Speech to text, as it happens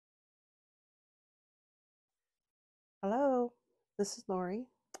This is Lori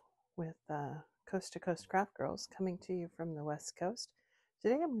with Coast to Coast Craft Girls coming to you from the West Coast.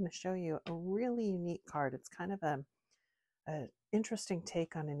 Today I'm going to show you a really unique card. It's kind of an interesting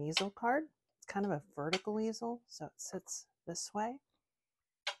take on an easel card. It's kind of a vertical easel, so it sits this way,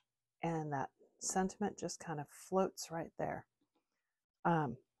 and that sentiment just kind of floats right there.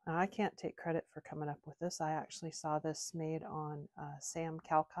 I can't take credit for coming up with this. I actually saw this made on Sam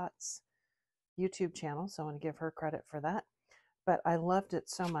Calcott's YouTube channel, so I want to give her credit for that. But I loved it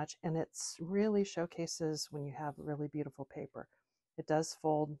so much, and it's really showcases when you have really beautiful paper. It does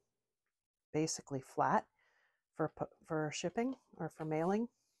fold basically flat for shipping or for mailing,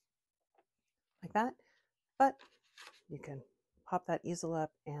 like that. But you can pop that easel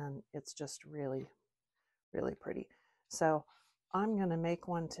up, and it's just really, really pretty. So I'm going to make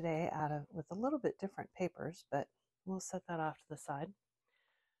one today with a little bit different papers, but we'll set that off to the side.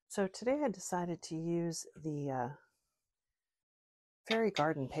 So today I decided to use the Fairy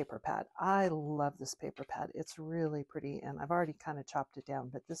Garden paper pad. I love this paper pad. It's really pretty, and I've already kind of chopped it down,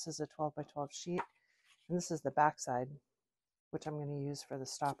 but this is a 12 by 12 sheet, and this is the back side, which I'm going to use for the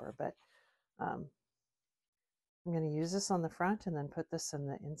stopper, but I'm going to use this on the front and then put this in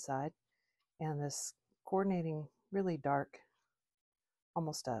the inside, and this coordinating really dark,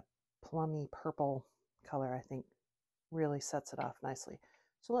 almost a plummy purple color, I think, really sets it off nicely.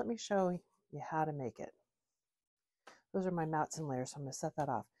 So let me show you how to make it. Those are my mats and layers, so I'm going to set that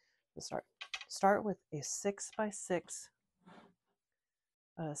off. We'll start with a 6x6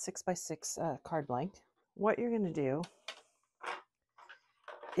 card blank. What you're going to do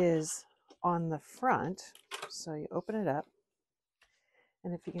is on the front, so you open it up,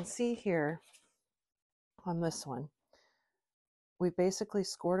 and if you can see here on this one, we basically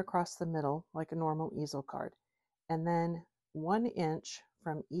scored across the middle like a normal easel card, and then 1 inch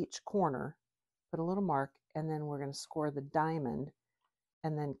from each corner, put a little mark, and then we're going to score the diamond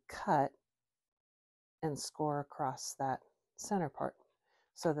and then cut and score across that center part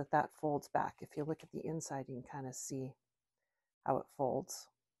so that that folds back. If you look at the inside, you can kind of see how it folds.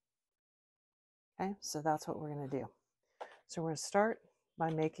 Okay, so that's what we're going to do. So we're going to start by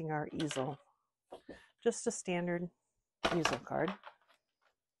making our easel, just a standard easel card.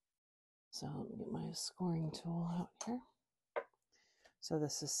 So let me get my scoring tool out here. So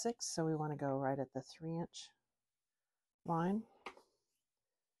this is 6, so we want to go right at the 3-inch line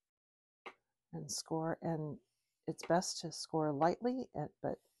and score, and it's best to score lightly,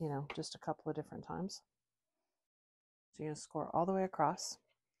 but just a couple of different times. So you're going to score all the way across,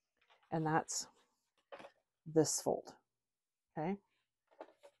 and that's this fold. Okay,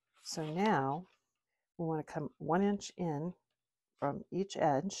 so now we want to come 1 inch in from each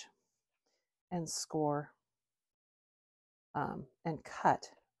edge and score and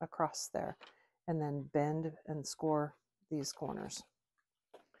cut across there, and then bend and score these corners.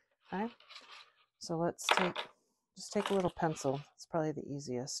 Okay, so let's just take a little pencil. It's probably the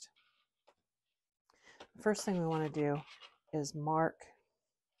easiest. The first thing we want to do is mark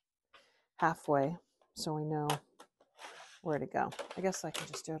halfway so we know where to go. I guess I can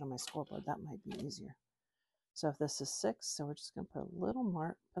just do it on my scoreboard. That might be easier. So if this is 6, so we're just going to put a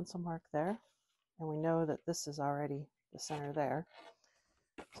little pencil mark there, and we know that this is already the center there.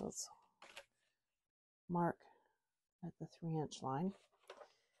 So let's mark at the 3-inch line,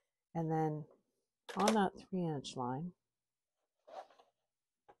 and then on that 3-inch line,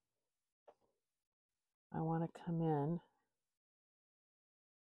 I want to come in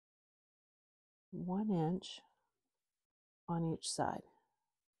 1 inch on each side.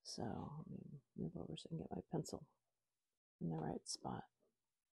 So let me move over so I can get my pencil in the right spot.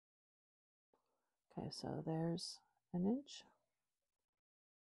 Okay, so there's 1 inch,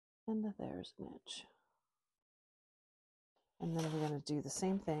 and there's 1 inch. And then we're going to do the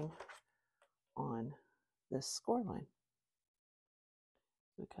same thing on this score line.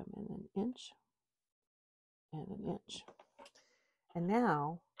 We come in 1 inch and 1 inch. And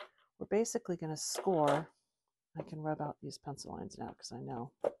now we're basically going to score. I can rub out these pencil lines now because I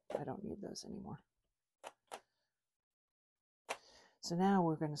know I don't need those anymore. So now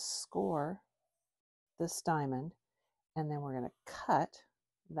we're going to score this diamond, and then we're going to cut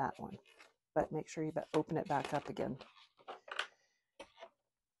that one. But make sure you open it back up again.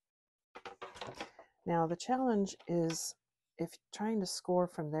 Now the challenge is, if trying to score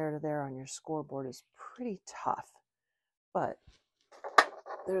from there to there on your scoreboard is pretty tough, but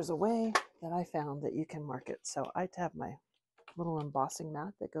there's a way that I found that you can mark it. So I have my little embossing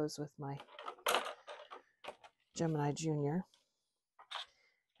mat that goes with my Gemini Junior,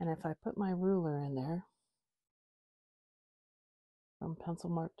 and if I put my ruler in there from pencil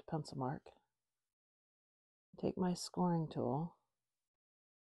mark to pencil mark, take my scoring tool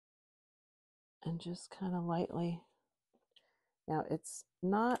and just kind of lightly. Now it's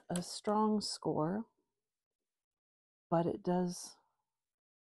not a strong score, but it does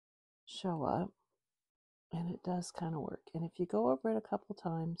show up and it does kind of work. And if you go over it a couple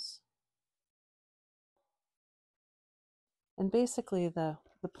times, and basically the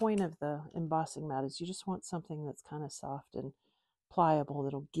point of the embossing mat is you just want something that's kind of soft and pliable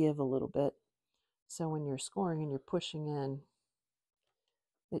that'll give a little bit. So when you're scoring and you're pushing in,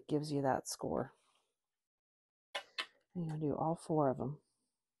 it gives you that score. And you'll do all 4 of them.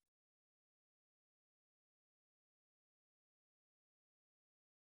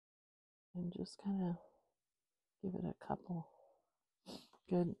 And just kind of give it a couple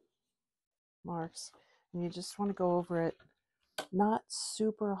good marks. And you just want to go over it, not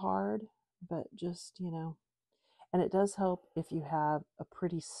super hard, but just, you know, and it does help if you have a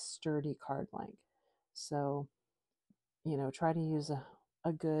pretty sturdy card blank. So, you know, try to use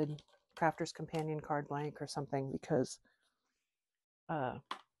a good Crafter's Companion card blank or something, because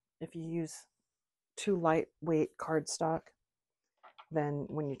if you use too lightweight cardstock, then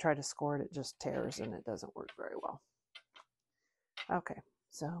when you try to score it, it just tears and it doesn't work very well. Okay,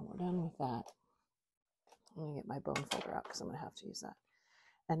 so we're done with that. I'm going to get my bone folder out because I'm going to have to use that.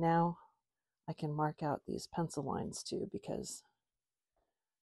 And now I can mark out these pencil lines too, because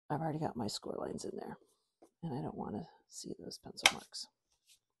I've already got my score lines in there and I don't want to see those pencil marks.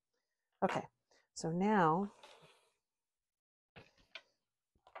 Okay, so now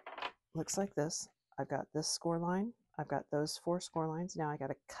looks like this. I've got this score line. I've got those 4 score lines. Now I got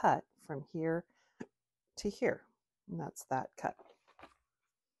to cut from here to here, and that's that cut.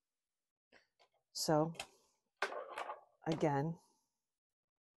 So again,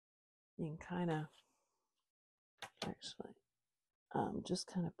 you can kind of actually just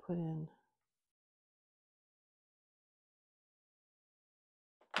kind of put in,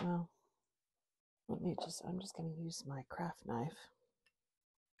 well, I'm just going to use my craft knife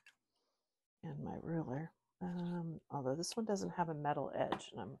and my ruler. Although this one doesn't have a metal edge,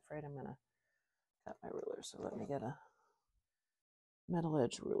 and I'm afraid I'm going to cut my ruler. So let me get a metal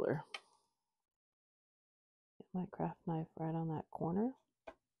edge ruler. Get my craft knife right on that corner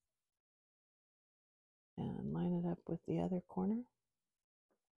and line it up with the other corner.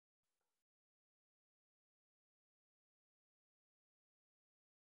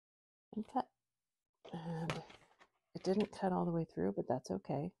 And cut. And it didn't cut all the way through, but that's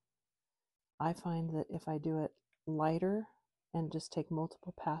okay. I find that if I do it lighter and just take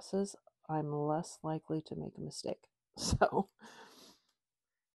multiple passes, I'm less likely to make a mistake. So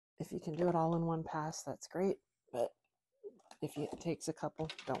if you can do it all in one pass, that's great. But if it takes a couple,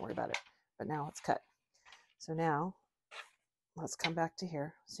 don't worry about it. But now it's cut. So now let's come back to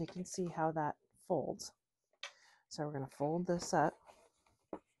here so you can see how that folds. So we're going to fold this up.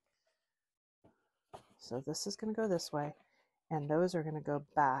 So this is going to go this way, and those are going to go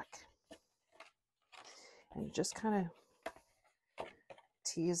back. And just kind of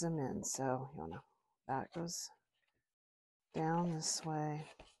tease them in. So you want to, that goes down this way.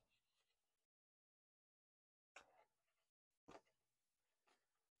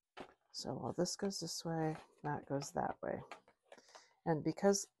 So while this goes this way, that goes that way. And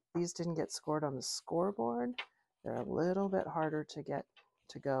because these didn't get scored on the scoreboard, they're a little bit harder to get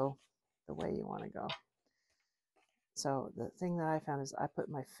to go the way you want to go. So the thing that I found is I put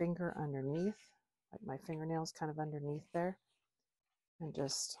my finger underneath, like my fingernails kind of underneath there, and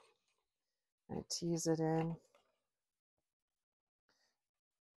just kind of tease it in,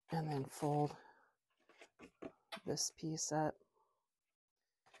 and then fold this piece up,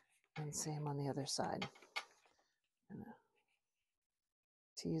 and same on the other side. And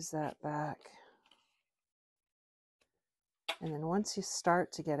tease that back. And then once you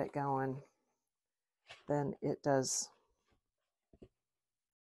start to get it going, then it does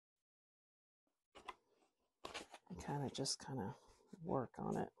kind of work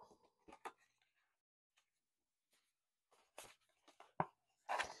on it.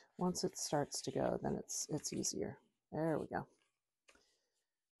 Once it starts to go, then it's easier. There we go.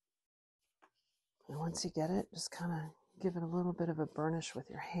 And once you get it, just kind of give it a little bit of a burnish with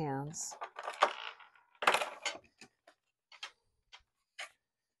your hands.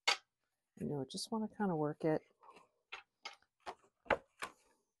 You know, just want to kind of work it.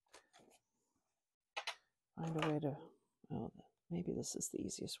 Find a way to, well, maybe this is the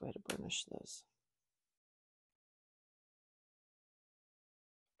easiest way to burnish those.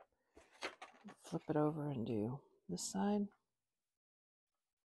 Flip it over and do this side.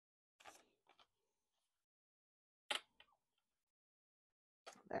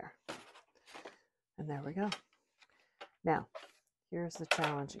 There. And there we go. Now, here's the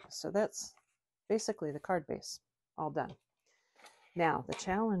challenge. So that's basically the card base, all done. Now, the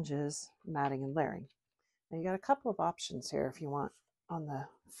challenge is matting and layering. Now, you got a couple of options here if you want on the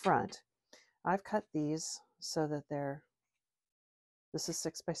front. I've cut these so that this is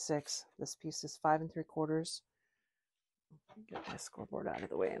 6 by 6. This piece is 5 3/4. Get my scoreboard out of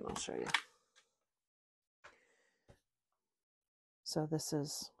the way and I'll show you. So this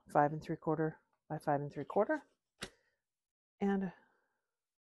is 5 3/4 by 5 3/4 and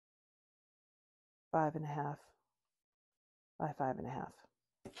 5 1/2 by 5 1/2.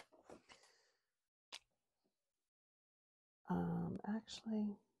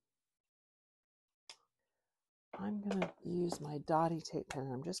 Actually, I'm going to use my dotty tape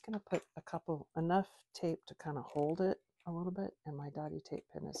pen. I'm just going to put enough tape to kind of hold it a little bit, and my dotty tape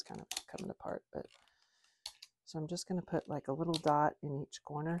pen is kind of coming apart. So I'm just going to put like a little dot in each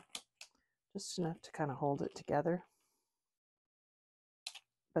corner, just enough to kind of hold it together.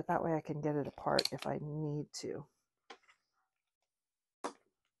 But that way I can get it apart if I need to.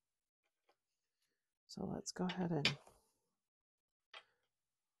 So let's go ahead and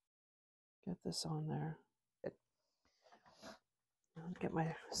get this on there. I'll get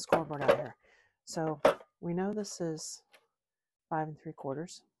my scoreboard out here. So we know this is 5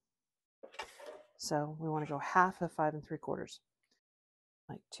 3/4. So we want to go half of 5 3/4,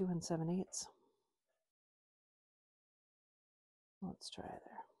 like 2 7/8. Let's try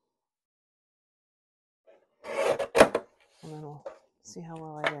there. And then we'll see how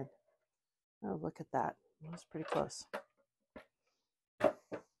well I did. Oh, look at that. That was pretty close.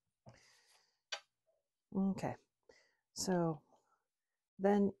 Okay. So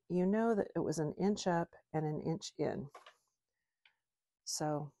then you know that it was an inch up and an inch in.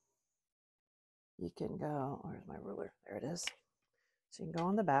 So you can go, where's my ruler? There it is. So you can go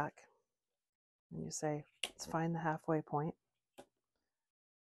on the back and you say, let's find the halfway point.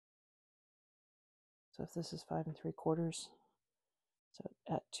 So if this is 5 3/4, so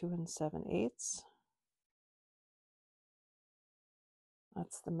at 2 7/8,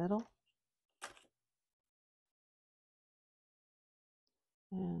 that's the middle.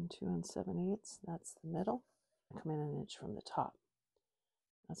 And 2 7/8, that's the middle. Come in an inch from the top.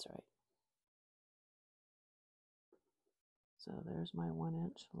 That's right. So there's my 1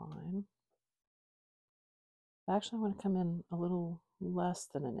 inch line. Actually, I want to come in a little less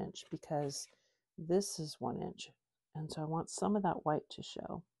than an inch because this is 1 inch. And so I want some of that white to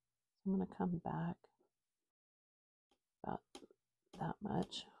show. I'm going to come back about that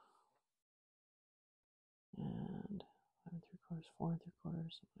much. And 5 3/4, 4 3/4. I'm going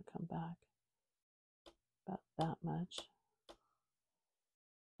to come back about that much.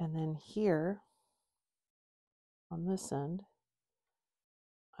 And then here on this end,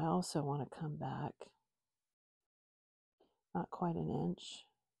 I also want to come back not quite an inch,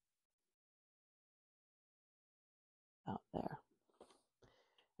 out there.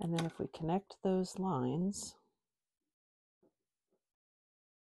 And then if we connect those lines,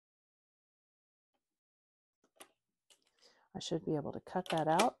 I should be able to cut that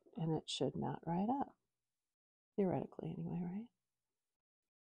out and it should mat right up. Theoretically anyway, right?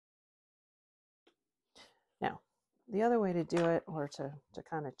 Now, the other way to do it, or to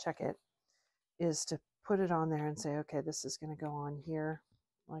kind of check it, is to put it on there and say, okay, this is going to go on here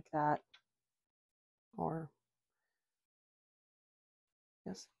like that. Or,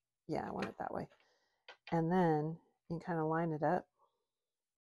 yes, yeah, I want it that way. And then you kind of line it up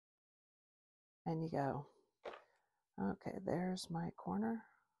and you go, okay, there's my corner.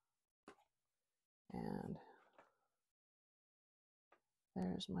 And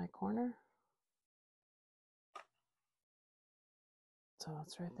there's my corner. So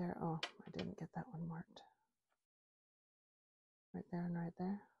it's right there. Oh, I didn't get that one marked. Right there and right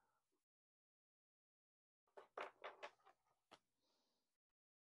there.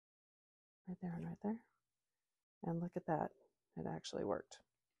 Right there and right there. And look at that. It actually worked.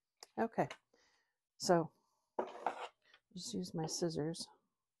 Okay. So just use my scissors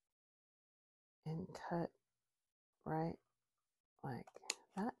and cut right like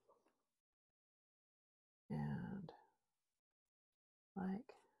that. And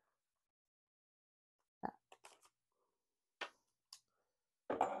like that.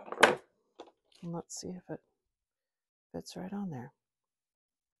 And let's see if it fits right on there.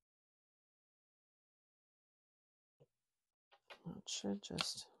 It should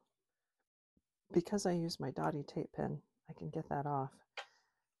just, because I use my dotty tape pen, I can get that off.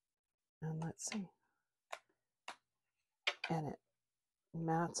 And let's see. And it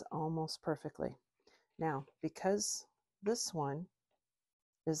mats almost perfectly. Now, because this one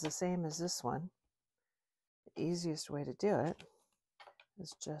is the same as this one, the easiest way to do it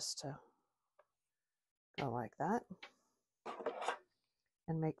is just to Go like that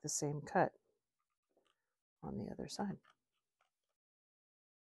and make the same cut on the other side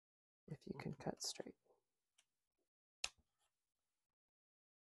if you can cut straight.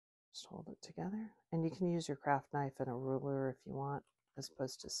 Just hold it together, and you can use your craft knife and a ruler if you want as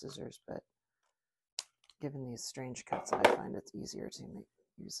opposed to scissors, but given these strange cuts, I find it's easier to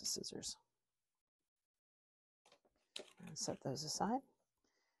use the scissors. And set those aside.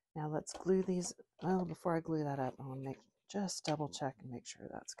 Now let's glue these. Well, before I glue that up, I want to just double check and make sure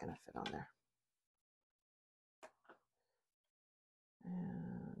that's going to fit on there.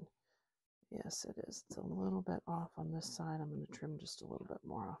 And yes, it is. It's a little bit off on this side. I'm going to trim just a little bit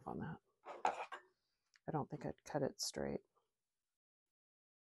more off on that. I don't think I'd cut it straight.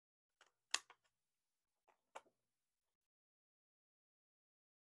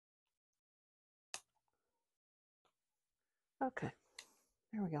 Okay,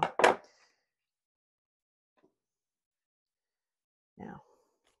 there we go. Now,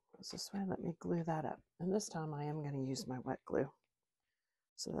 goes this way. Let me glue that up. And this time I am going to use my wet glue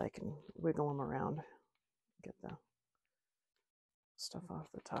so that I can wiggle them around, get the stuff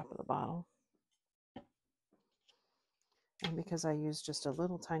off the top of the bottle. And because I used just a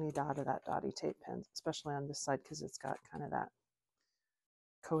little tiny dot of that dotty tape pen, especially on this side because it's got kind of that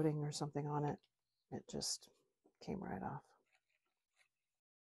coating or something on it, it just came right off.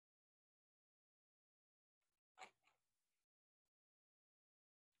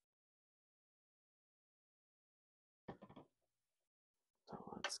 So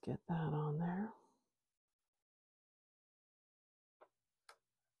let's get that on there.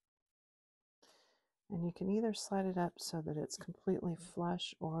 And you can either slide it up so that it's completely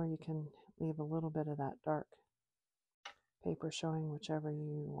flush, or you can leave a little bit of that dark paper showing, whichever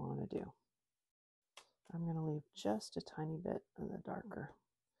you want to do. I'm going to leave just a tiny bit of the darker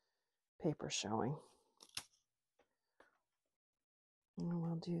paper showing. And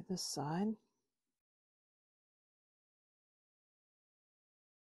we'll do this side.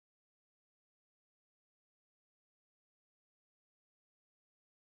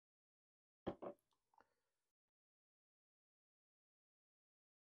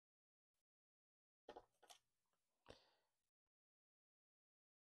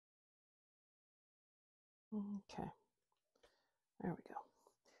 Okay, there we go.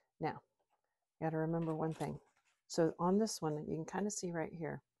 Now, you got to remember one thing. So on this one, you can kind of see right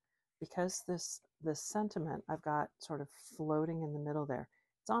here, because this sentiment I've got sort of floating in the middle there,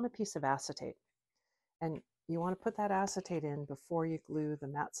 it's on a piece of acetate. And you want to put that acetate in before you glue the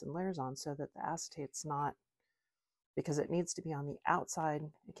mats and layers on so that the acetate's not, because it needs to be on the outside,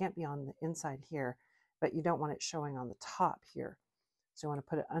 it can't be on the inside here, but you don't want it showing on the top here. So you want to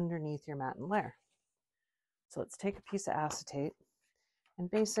put it underneath your mat and layer. So let's take a piece of acetate,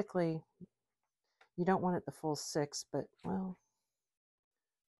 and basically you don't want it the full 6, but well,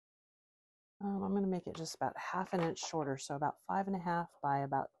 I'm going to make it just about ½ an inch shorter, so about 5½ by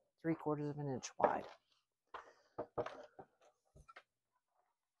about 3/4 of an inch wide.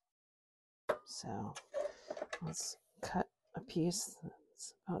 So let's cut a piece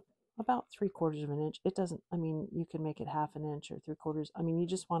that's about 3/4 of an inch. It doesn't, I mean, you can make it ½ an inch or 3/4. I mean, you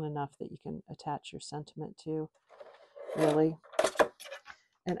just want enough that you can attach your sentiment to, really.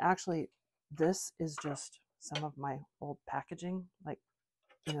 And actually, this is just some of my old packaging, like,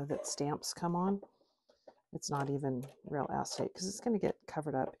 you know, that stamps come on. It's not even real acetate because it's going to get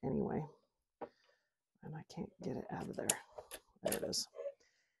covered up anyway. And I can't get it out of there. There it is.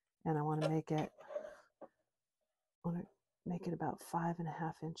 And I want to make it about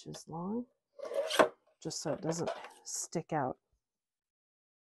 5½ inches long, just so it doesn't stick out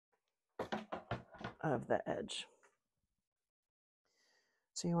of the edge.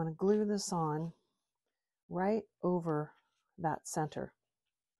 So you want to glue this on right over that center,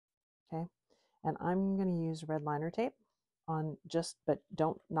 okay? And I'm going to use red liner tape on just, but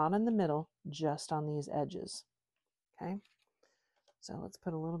not in the middle, just on these edges, okay? So let's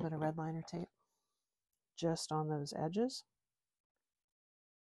put a little bit of red liner tape just on those edges.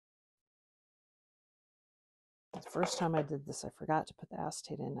 The first time I did this, I forgot to put the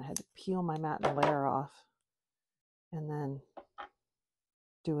acetate in. I had to peel my mat and layer off and then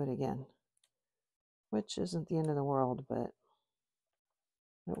do it again, which isn't the end of the world, but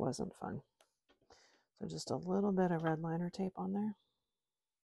it wasn't fun. So just a little bit of red liner tape on there,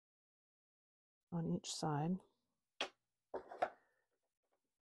 on each side.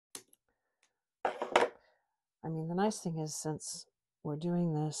 I mean, the nice thing is, since we're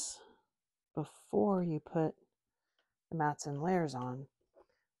doing this before you put the mats and layers on,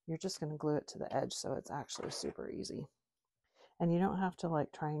 you're just going to glue it to the edge, so it's actually super easy. And you don't have to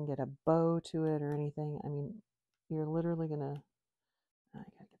like try and get a bow to it or anything. I mean, you're literally gonna, I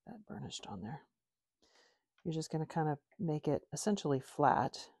gotta get that burnished on there. You're just gonna kind of make it essentially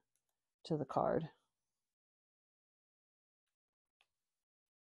flat to the card.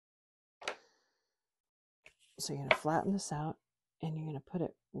 So you're gonna flatten this out and you're gonna put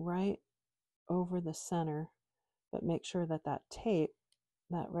it right over the center, but make sure that that tape,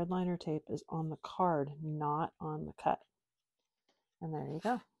 that red liner tape, is on the card, not on the cut. And there you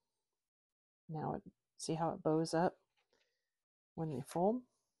go. Now see how it bows up when they fold?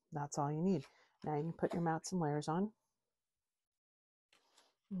 That's all you need. Now you can put your mats and layers on.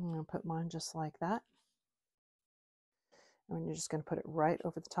 I'm going to put mine just like that. And you're just going to put it right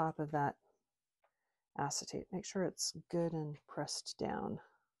over the top of that acetate. Make sure it's good and pressed down.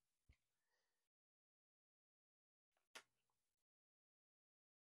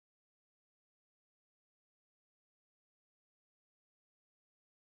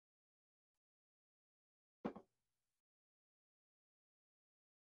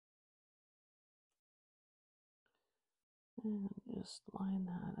 And just line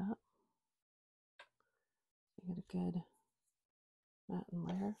that up. You get a good mat and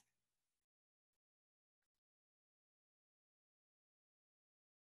layer.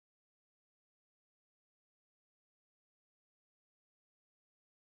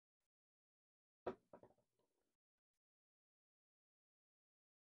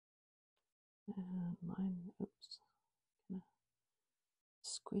 And mine, oops, gonna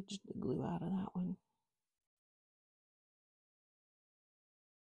squidge the glue out of that one.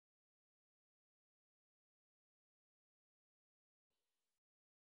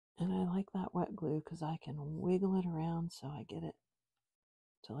 And I like that wet glue because I can wiggle it around so I get it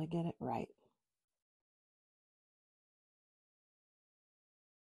till I get it right.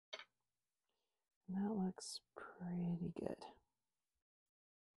 And that looks pretty good.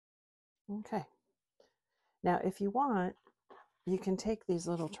 Okay. Now, if you want, you can take these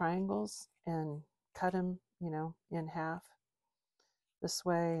little triangles and cut them, you know, in half this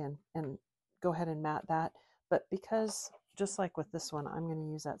way and go ahead and mat that. But because, just like with this one, I'm going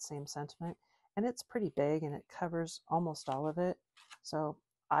to use that same sentiment. And it's pretty big and it covers almost all of it. So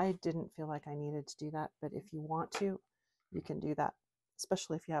I didn't feel like I needed to do that. But if you want to, you can do that,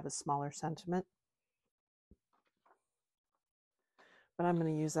 especially if you have a smaller sentiment. But I'm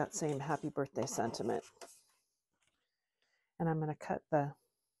going to use that same happy birthday sentiment. And I'm going to cut the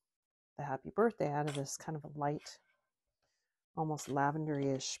happy birthday out of this kind of a light, almost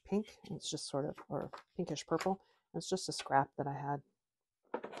lavender-ish pink. It's just sort of, or pinkish purple. It's just a scrap that I had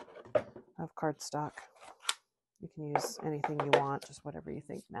of cardstock. You can use anything you want, just whatever you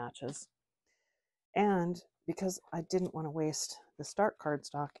think matches. And because I didn't want to waste the stark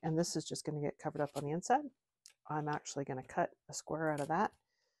cardstock, and this is just going to get covered up on the inside, I'm actually going to cut a square out of that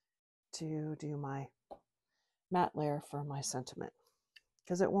to do my matte layer for my sentiment.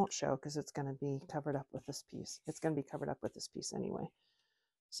 Because it won't show because it's going to be covered up with this piece. It's going to be covered up with this piece anyway.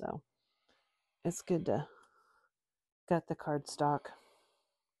 So it's good to gut the cardstock,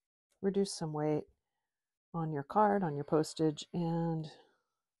 reduce some weight on your card, on your postage, and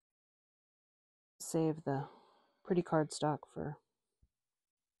save the pretty cardstock for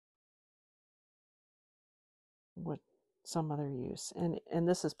what some other use. And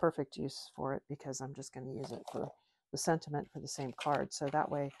this is perfect use for it because I'm just going to use it for the sentiment for the same card. So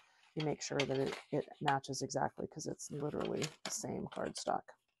that way you make sure that it matches exactly because it's literally the same cardstock.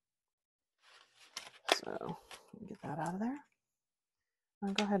 So get that out of there.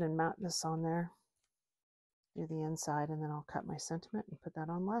 I'll go ahead and mat this on there, do the inside, and then I'll cut my sentiment and put that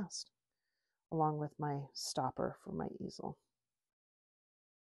on last, along with my stopper for my easel.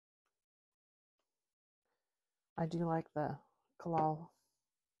 I do like the Kalal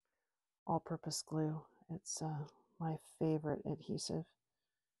all-purpose glue. It's my favorite adhesive.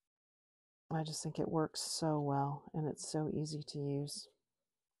 I just think it works so well, and it's so easy to use.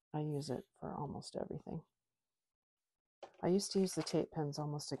 I use it for almost everything. I used to use the tape pens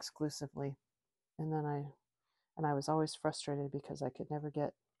almost exclusively, and then I was always frustrated because I could never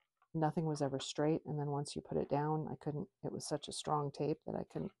get, nothing was ever straight, and then once you put it down, I couldn't, it was such a strong tape that I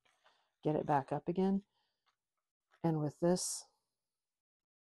couldn't get it back up again. And with this,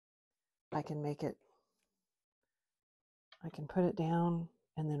 I can make it, I can put it down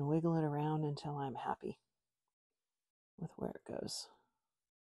and then wiggle it around until I'm happy with where it goes.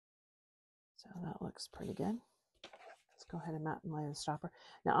 So that looks pretty good. Let's go ahead and mat and lay the stopper.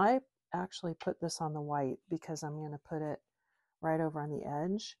 Now I actually put this on the white because I'm going to put it right over on the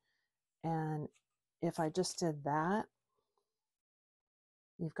edge. And if I just did that,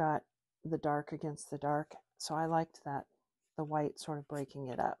 you've got the dark against the dark. So I liked that, the white sort of breaking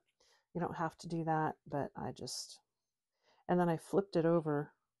it up. You don't have to do that, but I just, and then I flipped it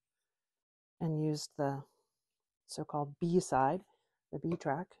over and used the so-called B side, the B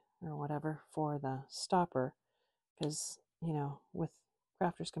track or whatever, for the stopper, because, you know, with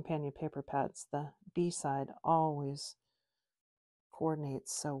Crafter's Companion paper pads, the B side always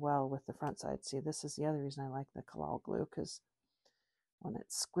coordinates so well with the front side. See, this is the other reason I like the Kalal glue, because when it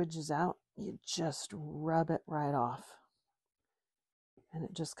squidges out, you just rub it right off, and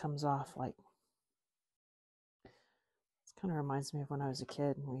it just comes off like, it kind of reminds me of when I was a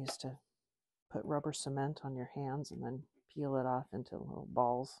kid and we used to put rubber cement on your hands and then peel it off into little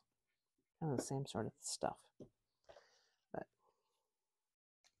balls. Kind of the same sort of stuff. But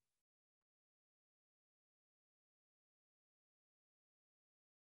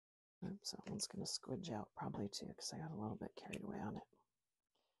oops, that one's going to squidge out probably too, because I got a little bit carried away on it.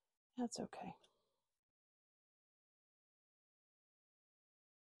 That's okay.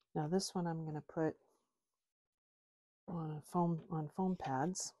 Now this one I'm going to put on foam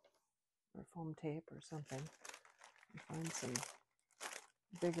pads or foam tape or something. I'll find some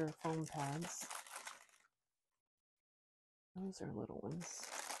bigger foam pads. Those are little ones.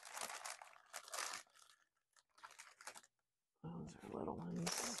 Those are little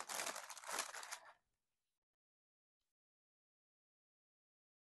ones.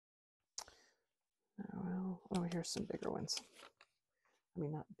 Oh, well, oh, here's some bigger ones. I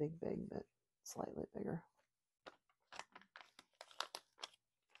mean, not big, but slightly bigger.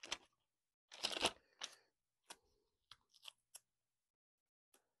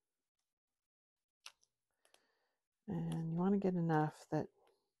 And you want to get enough that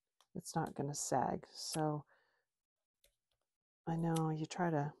it's not going to sag. So I know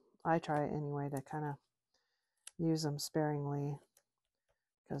I try anyway to kind of use them sparingly,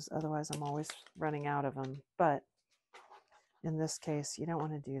 because otherwise I'm always running out of them. But in this case, you don't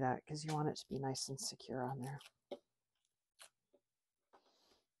want to do that, because you want it to be nice and secure on there.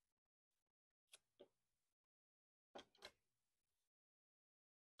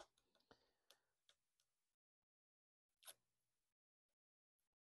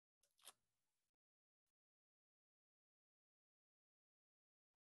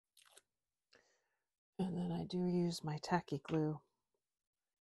 And then I do use my tacky glue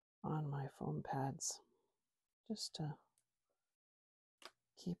on my foam pads, just to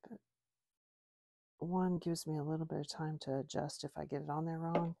keep it. One, gives me a little bit of time to adjust if I get it on there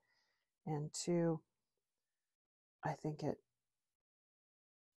wrong, and two, I think it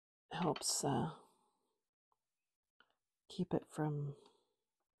helps keep it from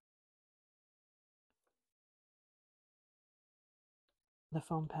the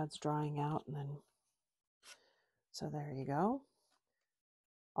foam pads drying out. And then, so there you go.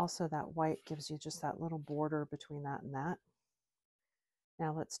 Also, that white gives you just that little border between that and that.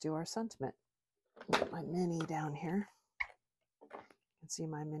 Now let's do our sentiment. Get my mini down here. You can see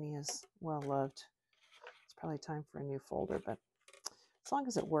my mini is well loved. It's probably time for a new folder, but as long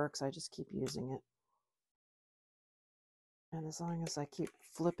as it works, I just keep using it. And as long as I keep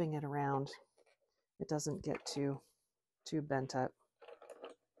flipping it around, it doesn't get too bent up.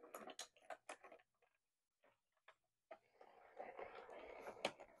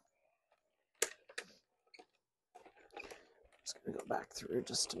 Just going to go back through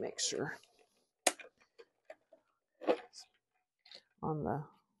just to make sure. On the,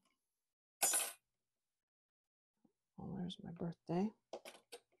 well, there's my birthday.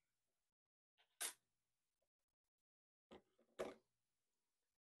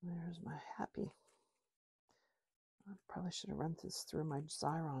 There's my happy. I probably should have run this through my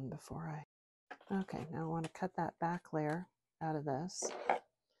Xyron before I... Okay, now I want to cut that back layer out of this.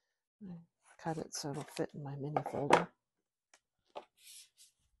 Cut it so it'll fit in my mini folder.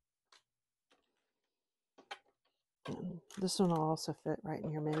 And this one will also fit right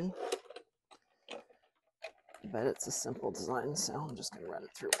in your mini. But it's a simple design, so I'm just going to run it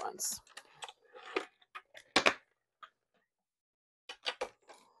through once.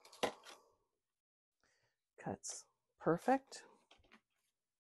 Cuts perfect.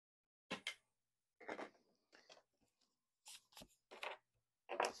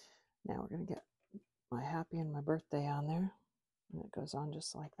 Now we're going to get my happy and my birthday on there. And it goes on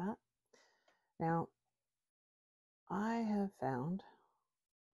just like that. Now, I have found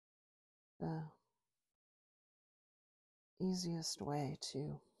the easiest way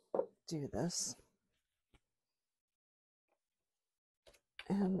to do this.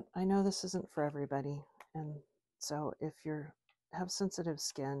 And I know this isn't for everybody. And so if you have sensitive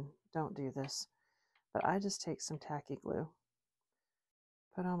skin, don't do this. But I just take some tacky glue,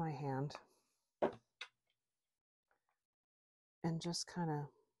 put on my hand, and just kind of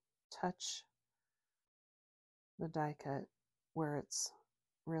touch the die cut where it's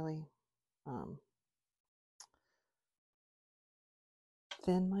really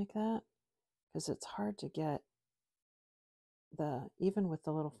thin like that, because it's hard to get even with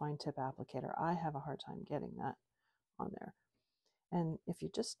the little fine tip applicator, I have a hard time getting that on there. And if you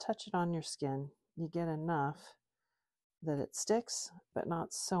just touch it on your skin, you get enough that it sticks, but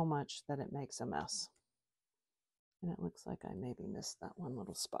not so much that it makes a mess. And it looks like I maybe missed that one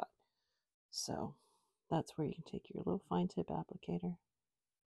little spot. So that's where you can take your little fine tip applicator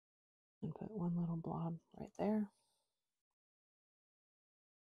and put one little blob right there.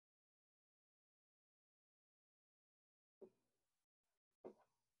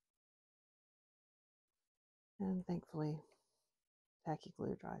 And thankfully, tacky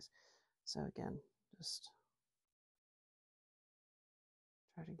glue dries. So again, just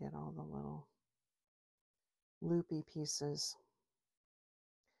try to get all the little loopy pieces.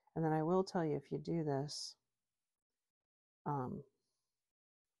 And then I will tell you, if you do this,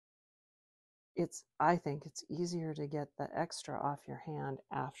 I think it's easier to get the extra off your hand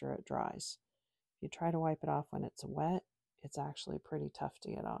after it dries. If you try to wipe it off when it's wet, it's actually pretty tough to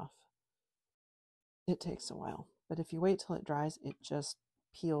get off. It takes a while, but if you wait till it dries, it just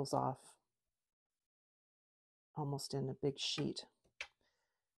peels off almost in a big sheet.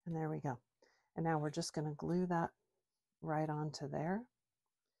 And there we go. And now we're just going to glue that right onto there.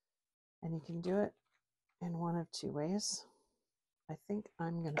 And you can do it in one of two ways. I think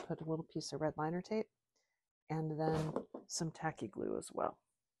I'm going to put a little piece of red liner tape and then some tacky glue as well.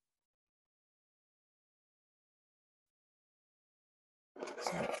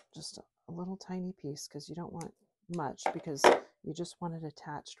 So just a little tiny piece, because you don't want much, because you just want it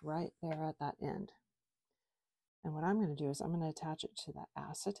attached right there at that end. And what I'm going to do is I'm going to attach it to that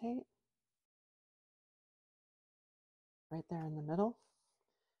acetate right there in the middle.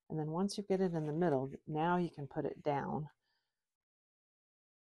 And then once you get it in the middle, now you can put it down.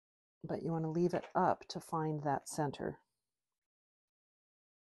 But you want to leave it up to find that center.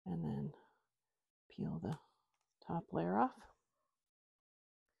 And then peel the top layer off.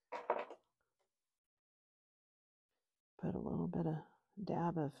 Put a little bit of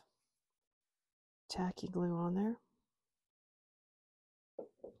dab of tacky glue on there.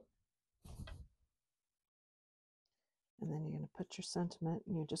 And then you're going to put your sentiment,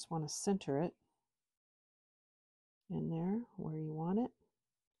 and you just want to center it in there where you want it.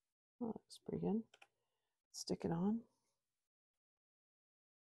 Oh, that looks pretty good. Stick it on.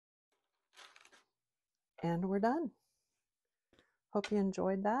 And we're done. Hope you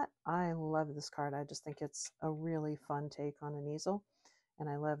enjoyed that. I love this card. I just think it's a really fun take on an easel. And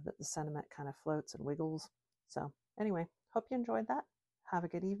I love that the sentiment kind of floats and wiggles. So anyway, hope you enjoyed that. Have a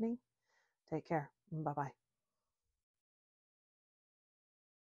good evening. Take care. Bye-bye.